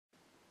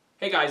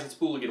Hey guys, it's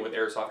Booligan with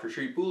Airsoft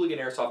Retreat,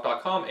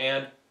 BooliganAirsoft.com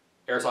and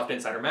Airsoft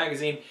Insider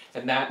Magazine,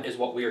 and that is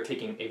what we are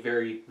taking a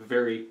very,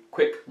 very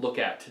quick look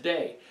at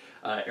today.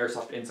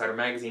 Airsoft Insider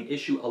Magazine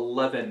issue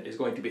 11 is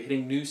going to be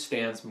hitting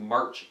newsstands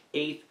March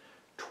 8th,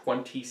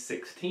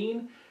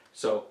 2016,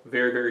 so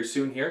very, very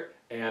soon here,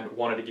 and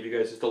wanted to give you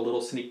guys just a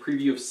little sneak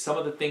preview of some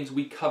of the things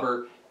we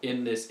cover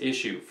in this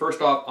issue.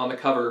 First off, on the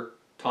cover,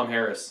 Tom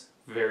Harris,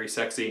 very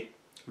sexy,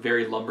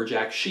 very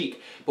lumberjack chic,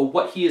 but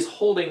what he is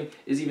holding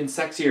is even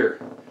sexier.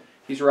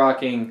 He's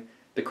rocking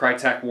the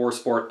Crytek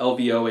Warsport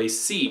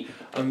LVOAC,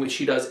 on which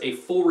he does a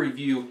full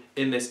review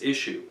in this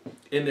issue.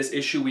 In this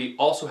issue, we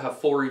also have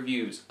full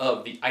reviews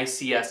of the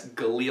ICS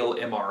Galil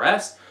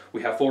MRS.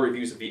 We have full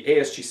reviews of the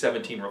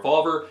ASG-17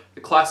 revolver,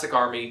 the Classic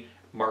Army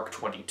Mark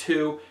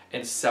 22,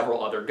 and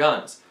several other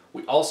guns.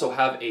 We also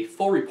have a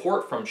full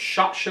report from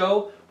SHOT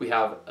Show. We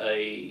have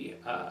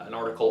an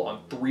article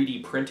on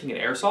 3D printing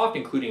and airsoft,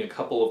 including a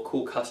couple of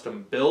cool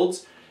custom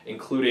builds,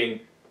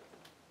 including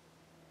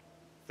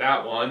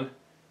that one,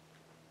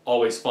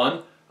 always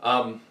fun,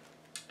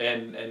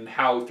 and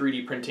how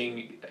 3D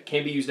printing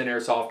can be used in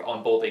airsoft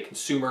on both a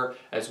consumer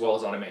as well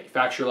as on a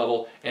manufacturer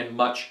level, and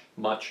much,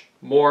 much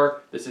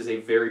more. This is a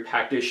very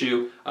packed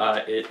issue.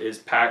 It is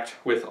packed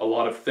with a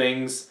lot of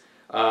things,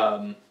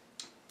 what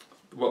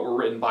were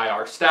written by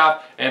our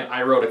staff, and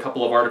I wrote a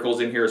couple of articles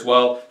in here as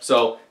well,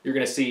 so you're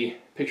going to see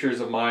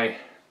pictures of my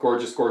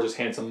gorgeous, gorgeous,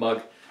 handsome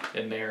mug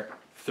in there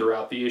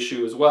throughout the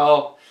issue as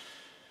well.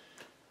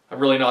 I'm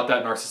really not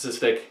that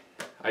narcissistic.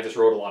 I just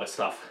wrote a lot of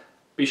stuff.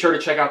 Be sure to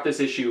check out this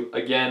issue,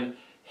 again,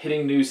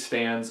 hitting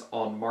newsstands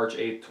on March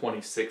 8th,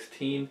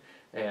 2016,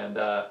 and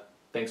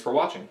thanks for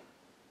watching.